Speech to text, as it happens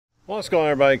What's going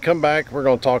on, everybody? Come back. We're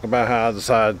going to talk about how I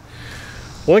decide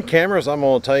what cameras I'm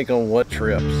going to take on what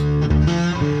trips.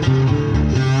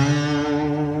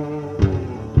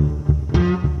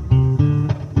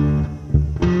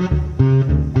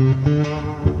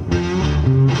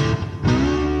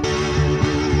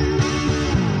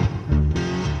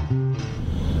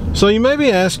 So you may be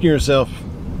asking yourself,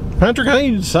 Patrick, how do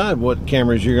you decide what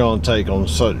cameras you're going to take on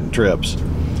certain trips?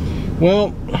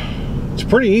 Well, it's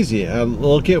pretty easy. I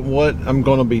look at what I'm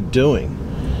going to be doing.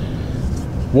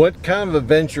 What kind of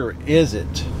adventure is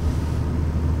it?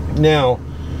 Now,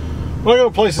 when I go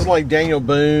to places like Daniel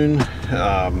Boone,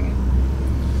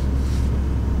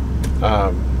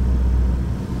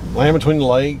 Land Between the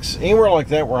Lakes, anywhere like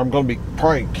that where I'm going to be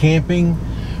probably camping,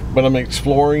 but I'm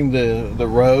exploring the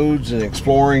roads and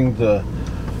exploring the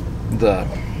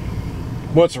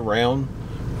what's around,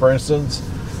 for instance,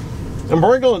 I'm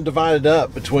probably going to divide it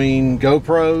up between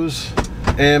GoPros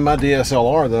and my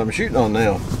DSLR that I'm shooting on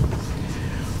now.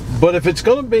 But if it's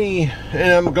going to be,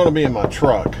 and I'm going to be in my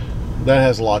truck, that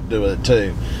has a lot to do with it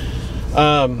too.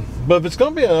 But if it's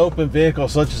going to be an open vehicle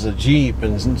such as a Jeep,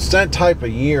 and it's that type of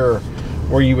year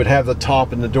where you would have the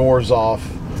top and the doors off,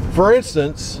 for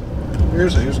instance,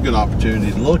 here's a good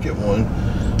opportunity to look at one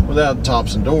without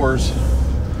tops and doors.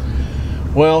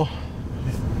 Well,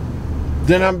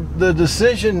 then the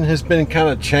decision has been kind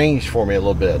of changed for me a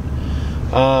little bit.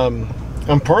 I'm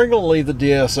probably going to leave the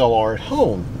DSLR at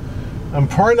home. I'm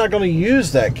probably not going to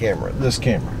use that camera, this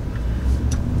camera.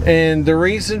 And the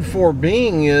reason for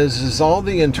being is all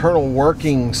the internal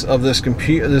workings of this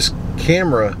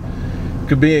camera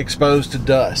could be exposed to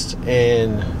dust.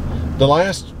 And the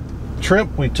last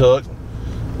trip we took,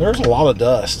 there's a lot of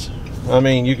dust. I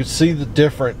mean, you could see the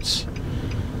difference.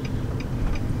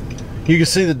 You can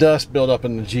see the dust build up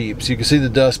in the Jeeps. You can see the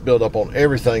dust build up on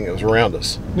everything that was around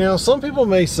us. Now, some people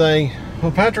may say,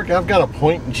 well, Patrick, I've got a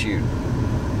point and shoot.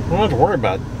 I don't have to worry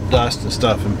about dust and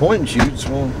stuff in point and shoots.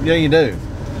 Well, yeah, you do.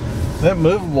 That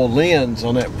movable lens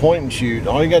on that point and shoot,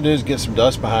 all you got to do is get some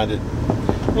dust behind it.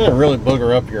 It doesn't really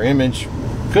booger up your image.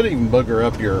 Could even booger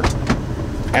up your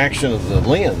action of the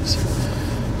lens.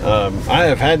 I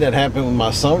have had that happen with my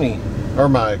Sony, or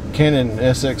my Canon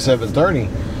SL3,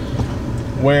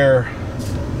 where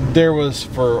there was,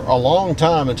 for a long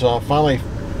time, until I finally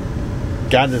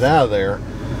got it out of there,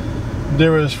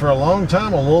 there was for a long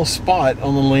time a little spot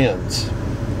on the lens.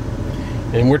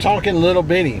 And we're talking little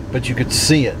bitty, but you could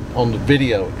see it on the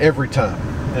video every time.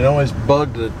 It always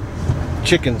bugged the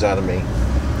chickens out of me.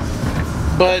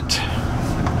 But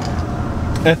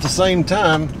at the same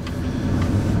time,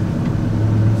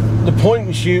 the point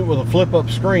and shoot with a flip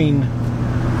up screen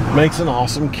makes an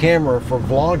awesome camera for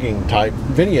vlogging type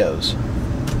videos.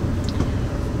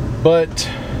 But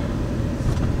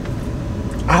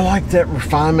I like that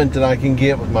refinement that I can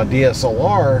get with my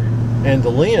DSLR and the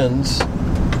lens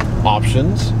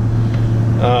options,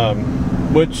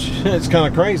 which is kind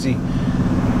of crazy.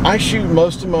 I shoot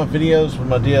most of my videos with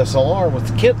my DSLR with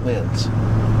the kit lens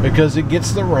because it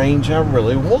gets the range I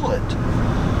really want.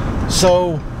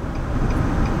 So,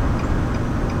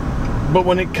 but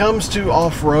when it comes to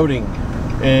off-roading,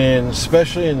 and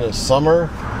especially in the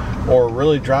summer or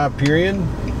really dry period,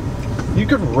 you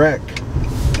could wreck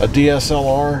a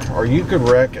DSLR or you could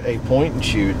wreck a point and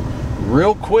shoot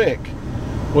real quick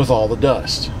with all the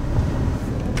dust.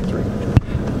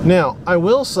 Now, I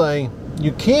will say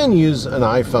you can use an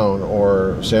iPhone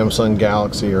or Samsung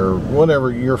Galaxy or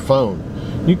whatever, your phone.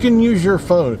 You can use your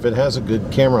phone if it has a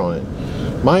good camera on it.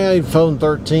 My iPhone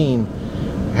 13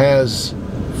 has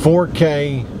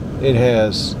 4K, it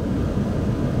has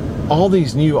all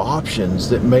these new options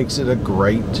that makes it a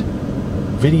great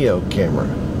video camera.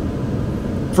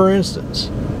 For instance,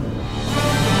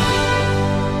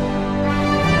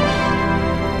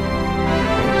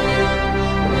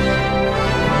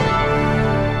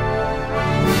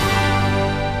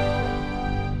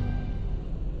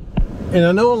 and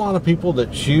I know a lot of people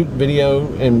that shoot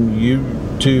video and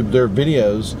YouTube their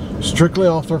videos strictly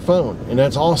off their phone, and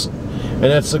that's awesome. And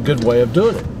that's a good way of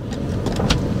doing it.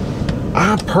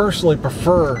 I personally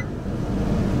prefer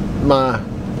my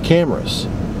cameras.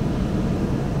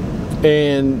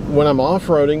 And when I'm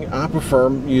off-roading, I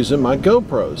prefer using my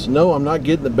GoPros. No, I'm not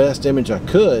getting the best image I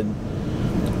could.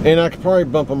 And I could probably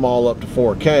bump them all up to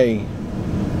 4K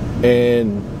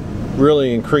and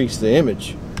really increase the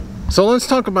image. So let's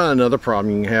talk about another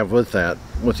problem you have with that,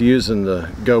 with using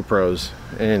the GoPros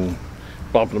and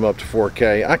bumping them up to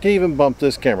 4K. I can even bump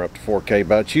this camera up to 4K,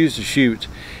 but I choose to shoot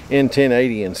in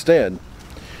 1080 instead.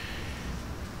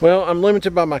 Well, I'm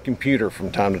limited by my computer from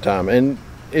time to time, and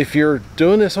if you're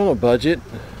doing this on a budget,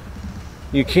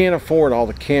 You can't afford all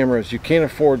the cameras, you can't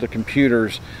afford the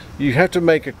computers. You have to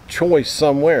make a choice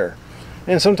somewhere.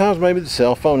 And sometimes maybe the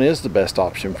cell phone is the best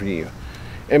option for you.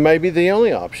 It may be the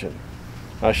only option.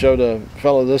 I showed a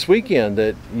fellow this weekend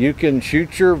that you can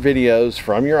shoot your videos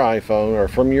from your iPhone or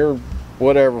from your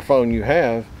whatever phone you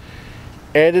have,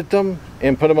 edit them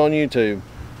and put them on YouTube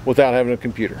without having a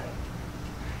computer.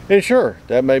 And sure,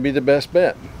 that may be the best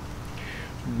bet.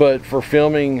 But for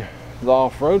filming the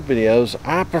off-road videos,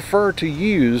 I prefer to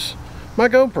use my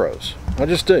GoPros. I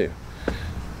just do.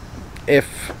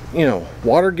 If, you know,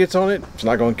 water gets on it, it's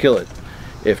not going to kill it.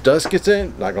 If dust gets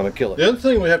in, not going to kill it. The other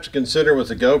thing we have to consider with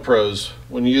the GoPros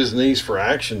when using these for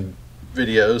action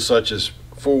videos, such as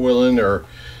four-wheeling or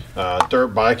dirt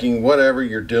biking, whatever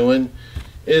you're doing,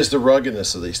 is the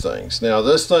ruggedness of these things. Now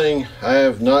this thing, I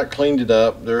have not cleaned it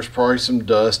up. There's probably some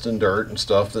dust and dirt and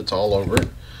stuff that's all over it.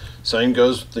 Same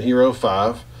goes with the Hero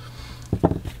 5.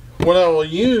 What I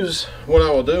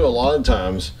will do a lot of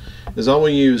times is I will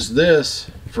use this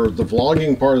for the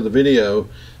vlogging part of the video,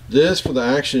 this for the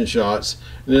action shots,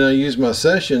 and then I use my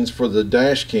sessions for the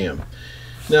dash cam.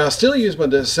 Now I still use my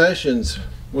sessions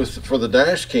for the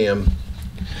dash cam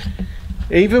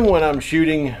even when I'm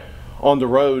shooting on the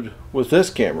road with this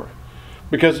camera,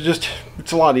 because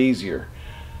it's a lot easier.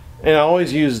 And I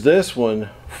always use this one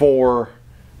for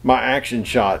my action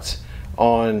shots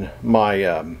on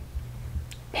my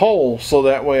pole, so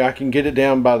that way I can get it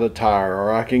down by the tire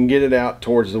or I can get it out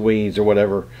towards the weeds or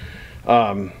whatever.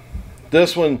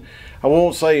 This one, I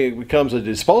won't say it becomes a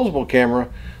disposable camera,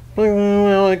 but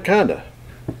well, it kinda.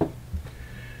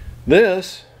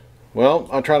 This, well,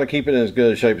 I try to keep it in as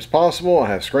good a shape as possible. I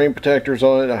have screen protectors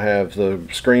on it. I have the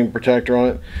screen protector on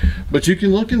it. But you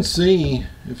can look and see,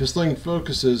 if this thing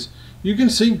focuses, you can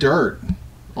see dirt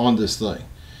on this thing.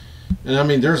 And I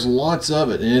mean, there's lots of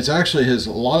it, and it's actually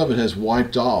a lot of it has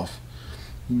wiped off.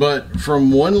 But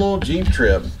from one little Jeep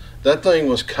trip, that thing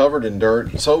was covered in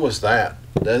dirt, and so was that.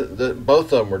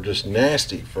 Both of them were just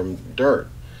nasty from dirt.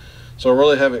 So I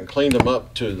really haven't cleaned them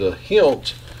up to the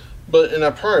hilt, and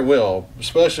I probably will,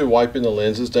 especially wiping the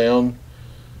lenses down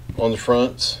on the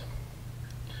fronts,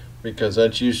 because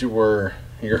that's usually where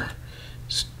your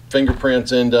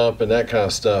fingerprints end up and that kind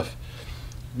of stuff.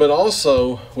 But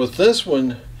also with this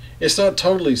one, it's not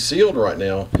totally sealed right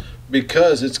now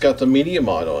because it's got the media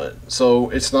mod on it, so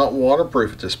it's not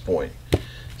waterproof at this point.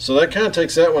 So that kind of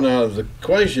takes that one out of the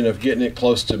equation of getting it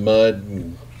close to mud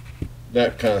and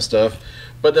that kind of stuff.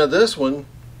 But now this one,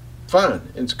 fine,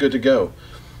 it's good to go.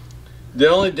 The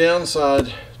only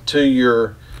downside to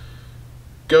your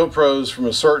GoPros from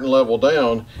a certain level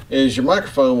down is your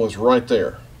microphone was right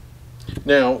there.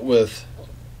 Now with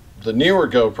the newer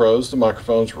GoPros, the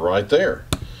microphone's right there.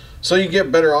 So you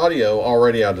get better audio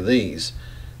already out of these.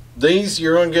 These,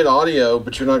 you're going to get audio,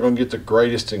 but you're not going to get the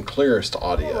greatest and clearest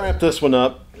audio. I'll wrap this one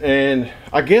up, and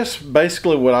I guess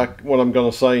basically what I'm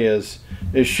going to say is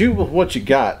shoot with what you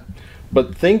got,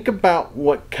 but think about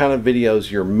what kind of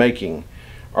videos you're making.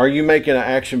 Are you making an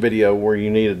action video where you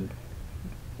need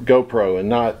a GoPro and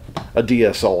not a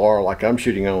DSLR like I'm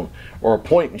shooting on, or a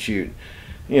point and shoot?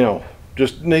 You know,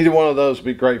 just neither one of those would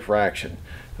be great for action.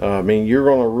 I mean, you're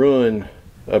going to ruin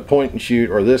a point and shoot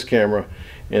or this camera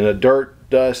in a dirt,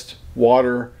 dust,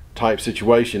 water type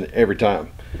situation every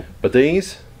time. But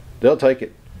these, they'll take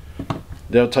it.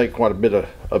 They'll take quite a bit of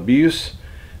abuse.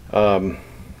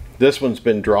 This one's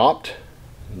been dropped.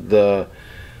 The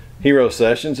Hero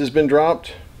Sessions has been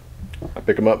dropped. I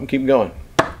pick them up and keep going.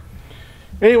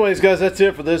 Anyways, guys, that's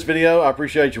it for this video. I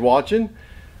appreciate you watching.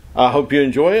 I hope you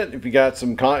enjoy it. If you got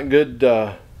some good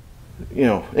you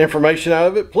know, information out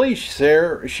of it, please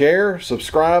share,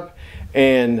 subscribe,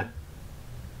 and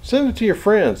send it to your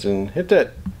friends, and hit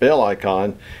that bell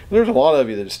icon. There's a lot of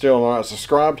you that still aren't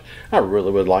subscribed. I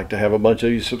really would like to have a bunch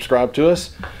of you subscribe to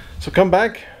us. So come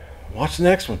back, watch the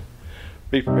next one.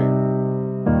 Be prepared.